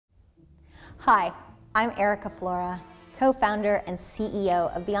Hi, I'm Erika Flora, co-founder and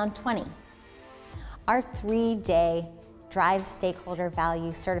CEO of Beyond 20. Our 3-day Drive Stakeholder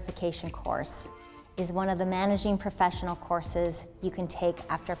Value certification course is one of the managing professional courses you can take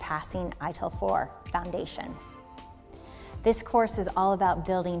after passing ITIL 4 Foundation. This course is all about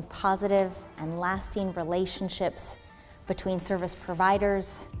building positive and lasting relationships between service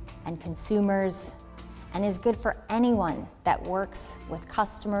providers and consumers, and is good for anyone that works with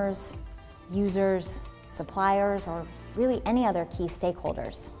customers, users, suppliers, or really any other key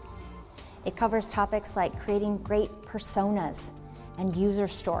stakeholders. It covers topics like creating great personas and user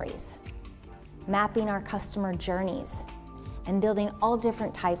stories, mapping our customer journeys, and building all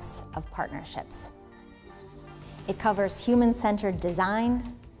different types of partnerships. It covers human-centered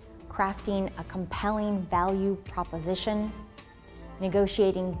design, crafting a compelling value proposition,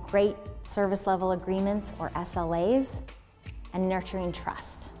 negotiating great service level agreements or SLAs, and nurturing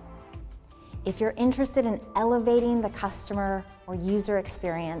trust. If you're interested in elevating the customer or user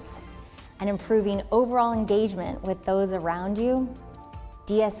experience and improving overall engagement with those around you,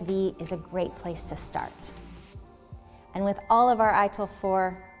 DSV is a great place to start. And with all of our ITIL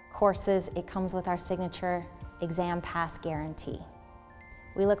 4 courses, it comes with our signature exam pass guarantee.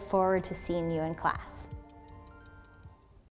 We look forward to seeing you in class.